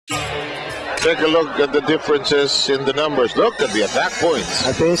Take a look at the differences in the numbers. Look at the attack points.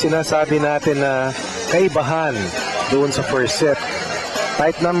 Ito yung sinasabi natin na kaibahan doon sa first set.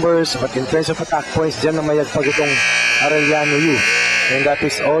 Tight numbers, but in terms of attack points, dyan na mayagpag itong Arellano U. And that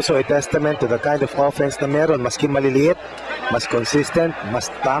is also a testament to the kind of offense na meron. Maski maliliit, mas consistent,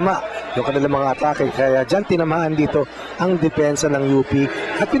 mas tama yung kanilang mga atake. Kaya dyan tinamaan dito ang depensa ng UP.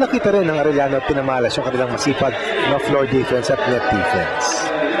 At pinakita rin ng Arellano at pinamalas yung kanilang masipag na floor defense at net defense.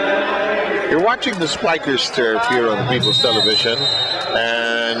 You're watching the Spikers Turf here on People's Television,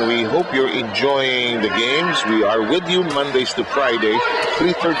 and we hope you're enjoying the games. We are with you Mondays to Friday,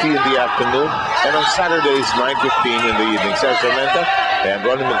 3:30 in the afternoon, and on Saturdays, 9:15 in the evening. Cesar Menta and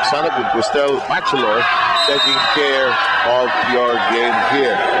Ronnie McSonnet with Cristel Bachelor taking care of your game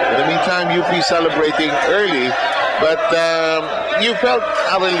here. In the meantime, UP celebrating early, but you felt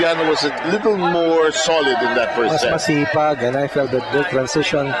Arellano was a little more solid in that first set. Mas masipag, and I felt that the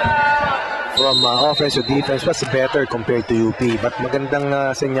transition from offense to defense was better compared to UP. But magandang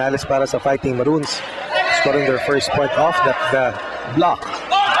senyales para sa Fighting Maroons, scoring their first point off that block.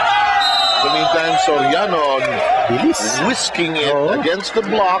 In the meantime, Soriano whisking it against the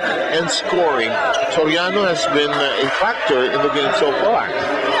block and scoring. Soriano has been a factor in the game so far.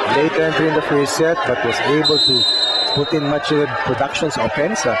 Late entry in the first set, but was able to put in much production's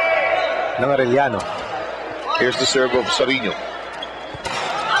offense ng Arellano. Here's the serve of Sarino.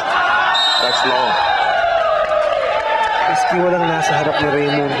 That's long. Maski walang nasa harap ni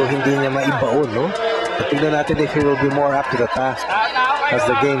Raymundo, hindi niya maibaon, no? At tignan natin if he will be more up to the task as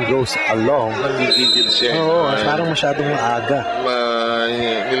the game goes along. Nagigigil siya. Oo, parang masyadong maaga.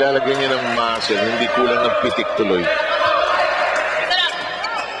 Nilalagyan niya ng muscle, hindi kulang ng pitik tuloy.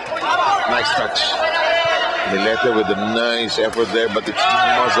 Nice touch. Mileta with a nice effort there, but it's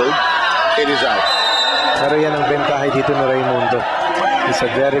muzzled. It is out. Pero yan ang bentahe dito ni Raymundo. He's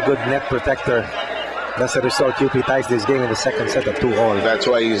a very good net protector. That's the result. UP ties this game in the second set at 2-all. That's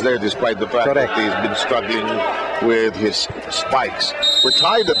why he's there, despite the fact that he's been struggling with his spikes. We're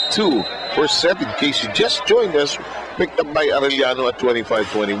tied at 2. First set, in case you just joined us, picked up by Arellano at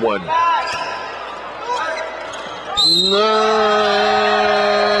 25-21.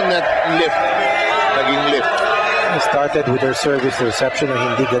 Net lift. Naging lift. He started with their service reception na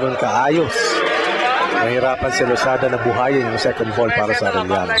hindi ganun kaayos. Nahirapan si Lozada na buhayin yung second ball para sa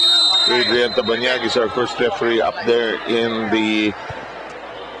Arellano. Adrian Tabanyag is our first referee up there in the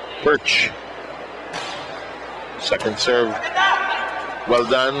perch. Second serve. Well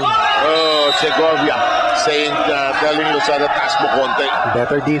done. Oh, Segovia saying, telling Lozada, taas mo konti.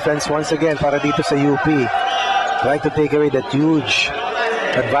 Better defense once again para dito sa UP. Try to take away that huge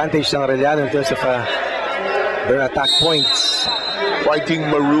advantage ng Arellano in terms of their attack points. Fighting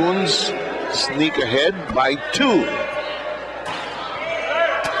Maroons sneak ahead by 2.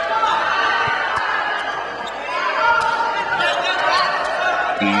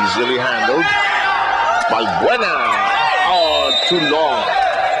 Easily handled. Balbuena. Oh, too long.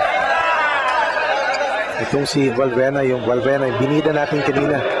 Itong si Balbuena, yung binida natin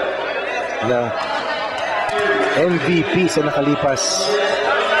kanina na MVP sa nakalipas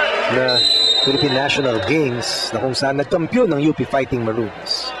na Philippine National Games na kung saan nagkampiyon ng UP Fighting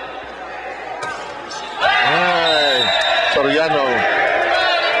Maroons. Soriano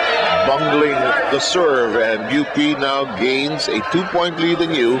bungling the serve, and UP now gains a 2-point lead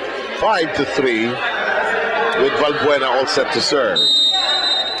in U, 5-3, with Balbuena all set to serve.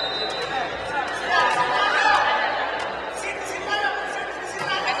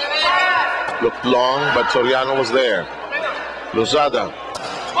 Looked long, but Soriano was there. Lozada.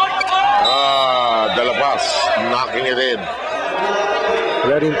 De La Paz knocking it in.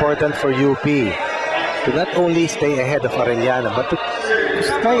 Very important for UP to not only stay ahead of Arellano, but to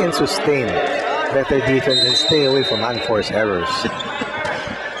try and sustain better defense and stay away from unforced errors.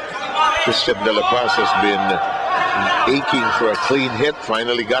 Christian De La Paz has been aching for a clean hit.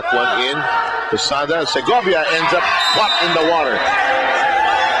 Finally got one in. Posada. Segovia ends up caught in the water.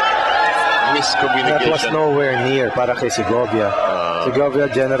 Miscommunication. That was nowhere near para kay Segovia. Segovia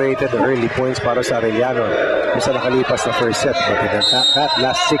generated the early points para sa Arellano sa nakalipas na first set. But in that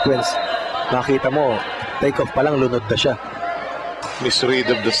last sequence, nakita mo, take-off pa lang, lunod na siya. Misread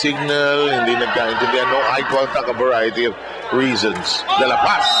of the signal, hindi nagkaintindihan. No eye contact, a variety of reasons. De La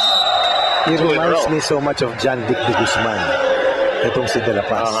Paz. He reminds me so much of John Vic de Guzman. Itong si De La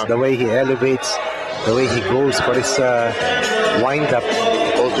Paz. The way he elevates, the way he goes for his wind-up.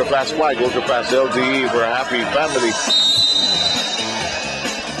 Ultra Fast Flag, Ultra Fast LTE for a happy family.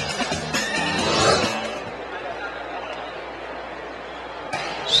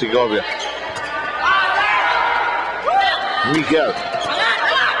 Segovia. Miguel.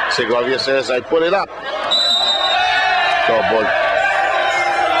 Segovia says, I put it up. Double.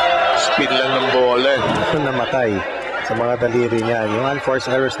 Spin lang ng bola. Namatay sa mga daliri niya. Yung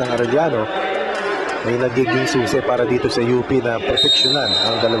unforced errors ng Arellano may nagiging susi para dito sa UP na proteksyonan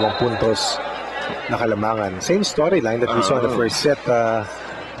ang 2 puntos na kalamangan. Same storyline that we saw in the first set.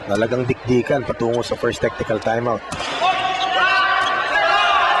 Talagang dikdikan patungo sa first technical timeout.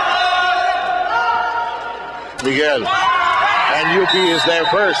 Miguel. And UP is there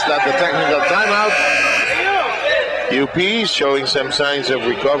first at the technical timeout. UP showing some signs of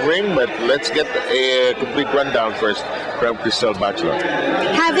recovering, but let's get a complete rundown first from Crystal Bachelor.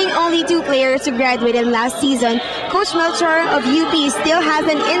 Having only 2 players who graduated last season, Coach Melchor of UP still has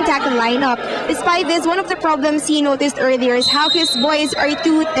an intact lineup. Despite this, one of the problems he noticed earlier is how his boys are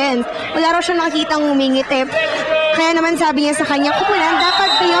too tense. Wala raw siyang nakitang umingitip. Kaya naman sabi niya sa kanya, Kupulan,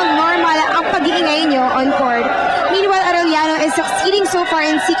 dapat beyond normal ang pag-iingay niyo on court. Meanwhile, Arellano is succeeding so far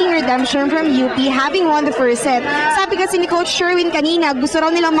in seeking redemption from UP, having won the first set. Sabi kasi ni Coach Sherwin kanina, gusto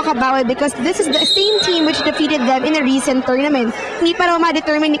raw nilang makabawi because this is the same team which defeated them in a recent tournament. Hindi pa raw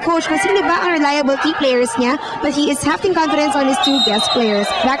ma-determine ni Coach kung sino ba ang reliable key players niya, but he is having confidence on his 2 guest players.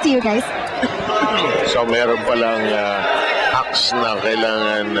 Back to you guys. So meron palang hacks na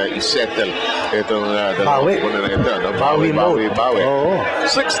kailangan isettle itong Bawi. Bawi mode. Oo.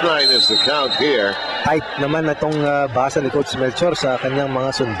 6-9 is the count here. Tight naman na itong basa ni Coach Melchor sa kanyang mga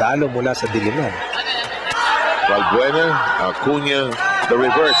sundalo mula sa diliman. Valbuena, Acuna, the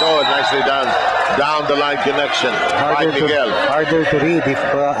reverse. Oh, nicely done. Down the line connection by Miguel. Harder to read if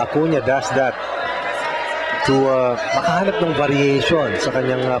Acuna does that. To makahanap ng variation sa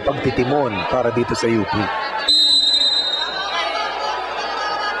kanyang pagtitimon para dito sa UP.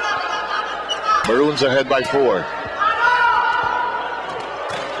 Maroons ahead by 4.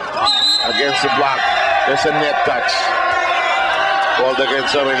 Against the block. There's a net touch. Called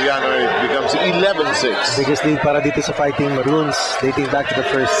against Arellano. It becomes 11-6. Biggest lead para dito sa Fighting Maroons dating back to the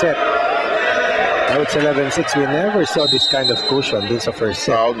first set. Now it's 11-6. We never saw this kind of cushion dun sa first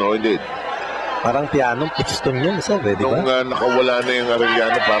set. Oh, no, indeed. Parang piano, piston yun, sabi, di ba? Nung nakawala na yung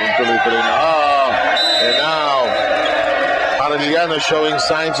Arellano, parang tuloy-tuloy na. Oh, and now, Arellano showing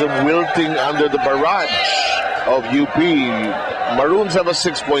signs of wilting under the barrage of UP. Maroons have a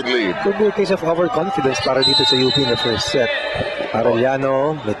 6-point lead. Could be a case of overconfidence para dito sa UP in the first set.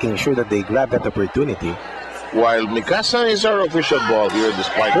 Arellano making sure that they grab that opportunity. While Mikasa is our official ball here in the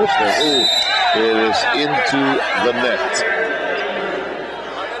Spikers. Oh, it is into the net.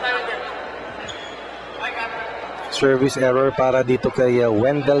 Service error para dito kay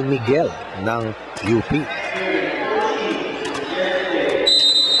Wendell Miguel ng UP.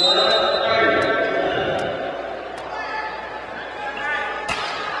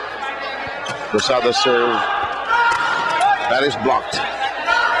 Rosada serve. That is blocked.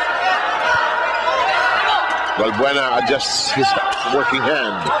 Valbuena adjusts his working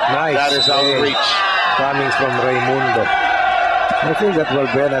hand. Nice. That is out of reach. Coming from Raimundo. I feel that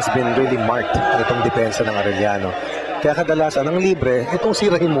Valbuena has been really marked itong depensa ng Arellano. Kaya kadalasan ang libre, itong si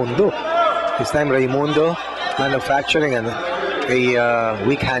Raimundo. This time Raimundo manufacturing a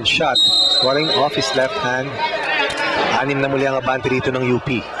weak hand shot. Scoring off his left hand. 6 na muli ang abante rito ng UP.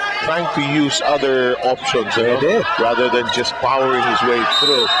 Trying to use other options, rather than just powering his way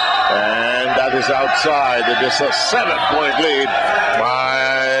through. And that is outside. It is a 7-point lead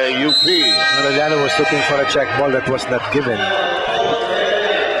by UP. Arellano was looking for a check ball that was not given.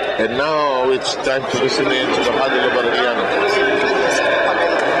 And now it's time to listen in to the huddle of Arellano.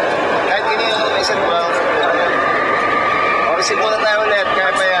 Kahit ganyan yung isang ball. O, isip muna tayo ulit. Kaya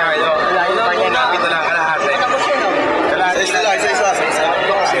pa yan. Pagyan namin ito lang kalahati. Kalahati lang. Isa.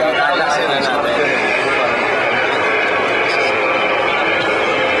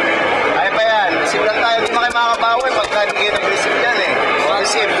 Kaya pa yan. Isip lang tayo. Hindi makakabawi pagka hindi nag-receive yan eh.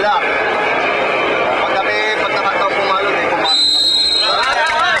 Receive lang. Pag nakataw pumalo, hindi pumalo.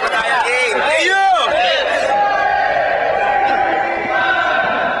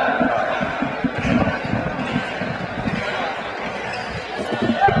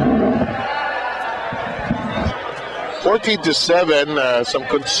 14-7, some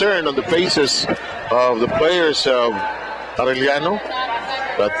concern on the faces of the players of Arellano,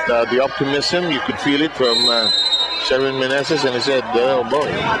 but the optimism, you could feel it from Sherwin Meneses, and he said, oh boy,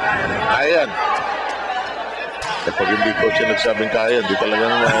 ayan. Kapag hindi coach yung nagsabing kaya, hindi talagang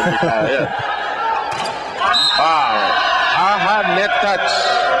hindi kaya. Net touch.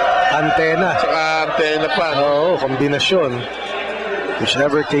 Antena. Saka antena pa. Oo, kombinasyon.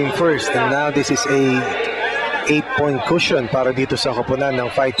 Whichever came first. And now this is a 8-point cushion para dito sa koponan ng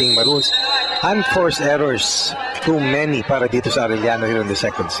Fighting Maroons. Unforced errors too many para dito sa Arellano here in the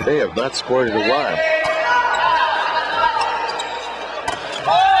second set. They have not scored in a while.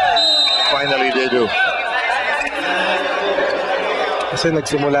 Finally, they do. Kasi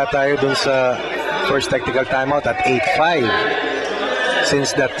nagsimula tayo dun sa first technical timeout at 8-5.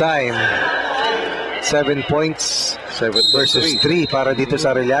 Since that time, 7 points versus 3 para dito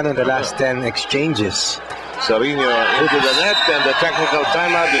sa Arellano in the last 10 exchanges. Sarino into the net and the technical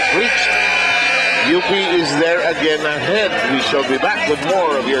timeout is reached. UP is there again ahead. We shall be back with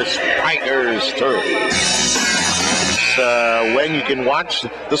more of your Spikers Turf. When you can watch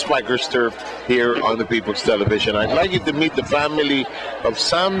the Spikers Turf here on the People's Television. I'd like you to meet the family of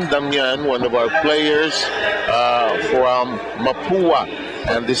Sam Damian, one of our players from Mapua.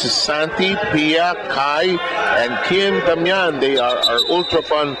 And this is Santi, Pia, Kai, and Kim Damian. They are our ultra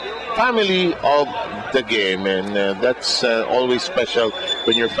fun family of the game. And that's always special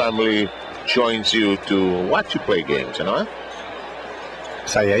when your family joins you to watch you play games, you know?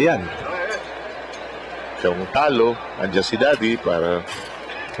 Saya yan. Kung talo, andyan si Daddy para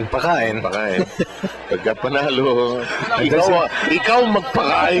pakain. Pagka panalo, ikaw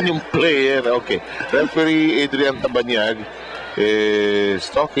magpakain yung player. Okay. Referee Adrian Tabanyag is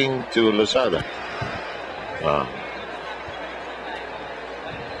talking to Lozada.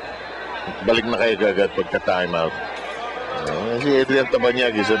 Balik na kayo agad pagka timeout. Si Adrian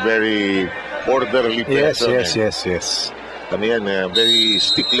Tabanyag is a very orderly person. Yes. Ano yan, very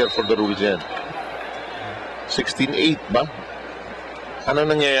stickler for the rules yan. 16-8 ba? Ano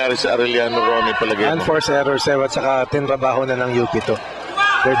nangyayari sa Arellano, Ronnie, palagay mo? Unforced errors, at saka tinrabaho na ng UP to.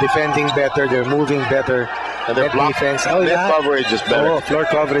 They're defending better, they're moving better. And their defense. Net coverage is better. Floor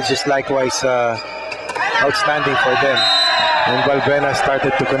coverage is likewise outstanding for them. And Valbuena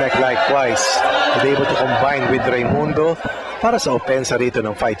started to connect likewise. They're able to combine with Raimundo para sa opensa rito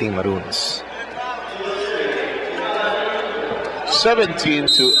ng Fighting Maroons. 17-8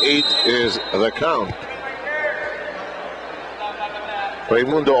 is the count.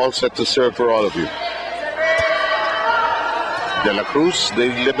 Raimundo all set to serve for all of you. De La Cruz,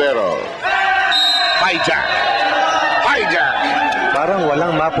 the libero. Hijack. Parang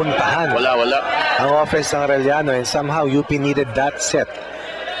walang mapuntahan. Wala. Ang offense ng Arellano, and somehow UP needed that set,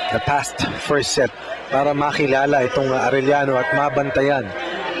 the past first set, para makilala itong Arellano at mabantayan,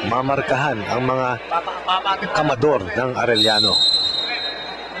 mamarkahan ang mga kamador ng Arellano.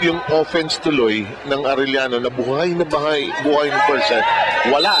 Yung offense tuloy ng Arellano na buhay ng first set,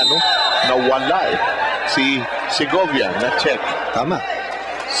 wala, no? Nawala eh. Si Segovia na check. Tama.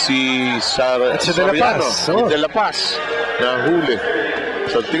 Si Soriano, De La Paz na huli.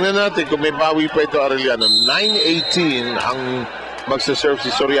 So tingnan natin kung may bawi pa ito Arellano. 9-18 ang magsaserve si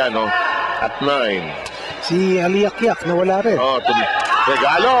Soriano at 9. Si Aliakyak na wala rin.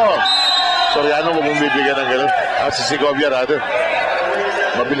 Regalo! Soriano, huwag mong bibigyan ng gano'n. Si Segovia rather.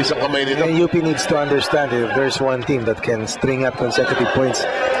 Mabilis ang kamay nito. And UP needs to understand if there's one team that can string up consecutive points,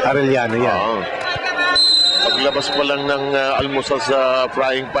 Arellano yan. Paglabas pa lang ng almusal sa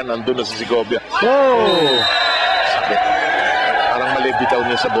frying pan, nandun na si Segovia. Sakit. Parang malibitaw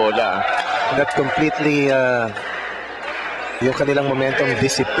niya sa bola. That completely, yung kanilang momentum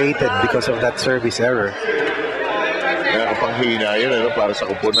dissipated because of that service error. Nakapanghina yun, para sa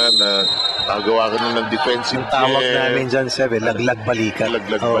kupunan na nagawa ka ng defensive. Yung tawag namin dyan, Sebe, laglag-balikat.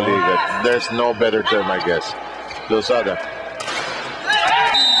 Laglag-balikat. There's no better term, I guess. Lozada.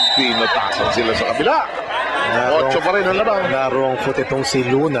 Pinatasan sila sa kabila. 8 pa rin ang labang. Narong foot itong si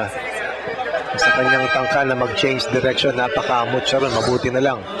Luna. Sa kanyang tangka na mag-change direction, napakamot siya ron. Mabuti na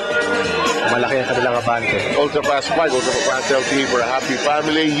lang. Malaki ang kanilang abante. Ultra Fast 5, Ultra Fast LTE for a happy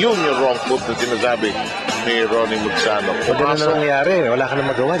family. Yun yung wrong foot na sinasabi ni Ronnie Mugsano. Ano na nangyayari? Wala ka na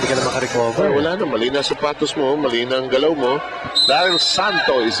magawa, hindi ka na makarecover. Wala na, mali na sapatos mo, mali na ang galaw mo. Daryl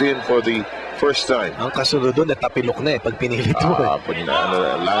Santo is in for the first time. Ang kasunod doon, natapilok na pag pinilit mo. Lahat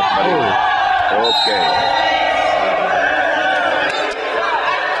mali. Okay.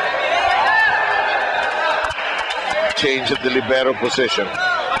 Change of the libero position.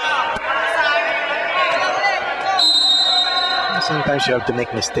 Sometimes you have to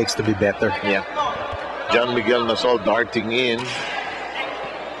make mistakes to be better. Yeah. John Miguel Nasol darting in.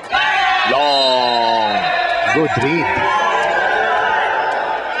 Long. Good read.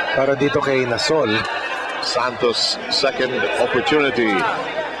 Para dito kay Nasol. Santos second opportunity.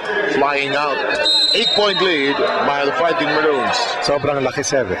 Flying out. 8-point lead by the Fighting Maroons. Sobrang laki,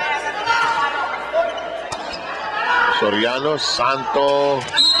 Seve. Soriano, Santo,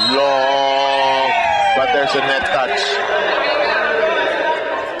 long. But there's a net touch.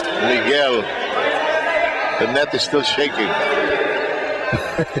 Miguel. The net is still shaking.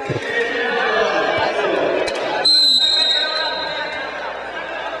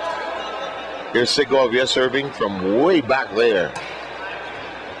 Here's Segovia serving from way back there.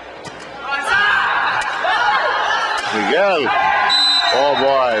 Miguel. Oh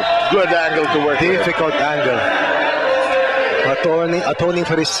boy, good angle to work with. Difficult angle. Atoning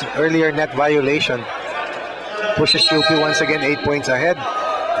for his earlier net violation. Pushes UP once again 8 points ahead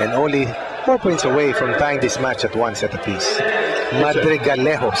and only 4 points away from tying this match at 1 set apiece.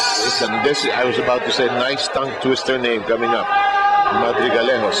 Madrigalejos. Listen, this, I was about to say, nice tongue twister name coming up.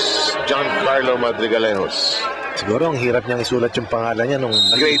 Madrigalejos. Giancarlo Madrigalejos. Siguro ang hirap niyang isulat yung pangalan niya nung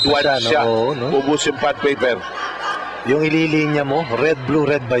Grade 1 siya. No? No? Ubus yung pad paper. Yung ililinya mo, red, blue,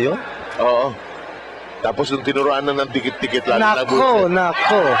 red ba yun? Oo. Tapos nung tinuruan na ng dikit-dikit lalo na Nako,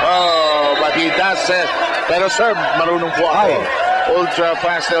 nako. Oh, but he does it. Pero sir, marunong po ako. Ultra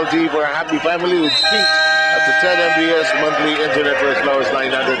fast LG for a happy family with speed at the 10 MBS monthly internet for as low as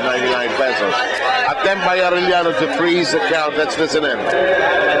 999 pesos. Attempt by Arellano to freeze account. Let's listen in.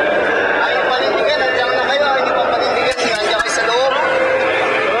 Ayaw panindigan, nandiyan na kayo. Hindi pa panindigan, nandiyan kayo sa loob.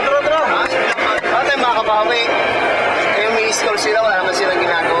 Tro. Ate, makabawi. Eh, may score sila, wala naman silang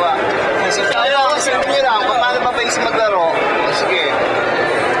ginagawa. Kasi tayo, sabi nyo lang, paano pa ba isang maglaro? O, sige.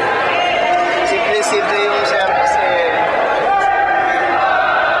 Simple yung service eh.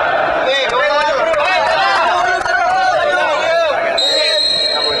 Okay, gawin mo.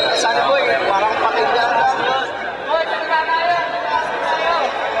 Sana po eh, parang pakinggan lang.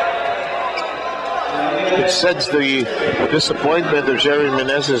 It sends the disappointment of Jerry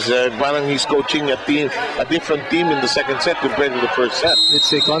Menezes. Parang he's coaching a different team in the second set compared to the first set.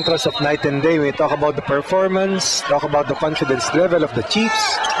 It's a contrast of night and day. We talk about the performance, talk about the confidence level of the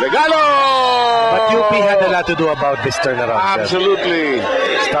Chiefs. Regalo! But UP had a lot to do about this turnaround. Absolutely.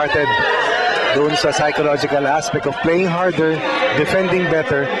 Started doon sa psychological aspect of playing harder, defending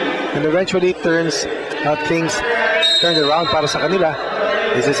better, and eventually turns out things turned around para sa kanila.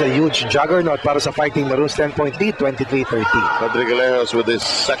 This is a huge juggernaut para sa Fighting Maroons, 10-point lead, 23-30. Madrigalejos with his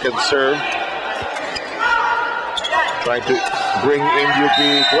second serve. Trying to bring in UP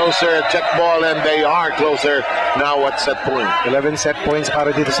closer, check ball, and they are closer now at set point. 11 set points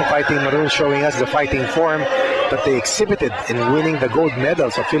para dito sa Fighting Maroons, showing us the fighting form that they exhibited in winning the gold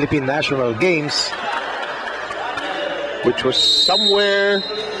medals of Philippine National Games. Which was somewhere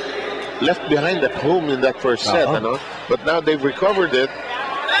left behind at home in that first set, ano? But now they've recovered it.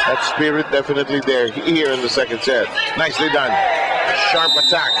 That spirit definitely there here in the second set. Nicely done. Sharp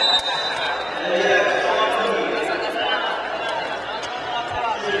attack.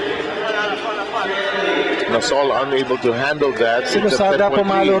 Nasol unable to handle that. Sinusada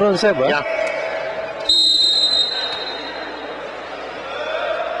pumalo ron, Seb, Yeah.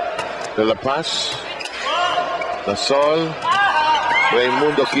 De La Paz. Nasol.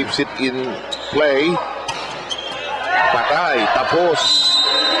 Raimundo keeps it in play. Patay. Tapos.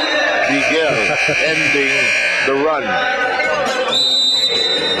 Miguel ending the run.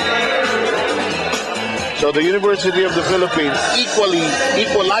 So the University of the Philippines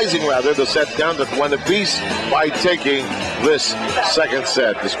equalizing the set count at 1 apiece by taking this second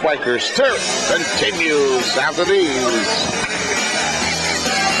set. The Spikers' turn continues after these.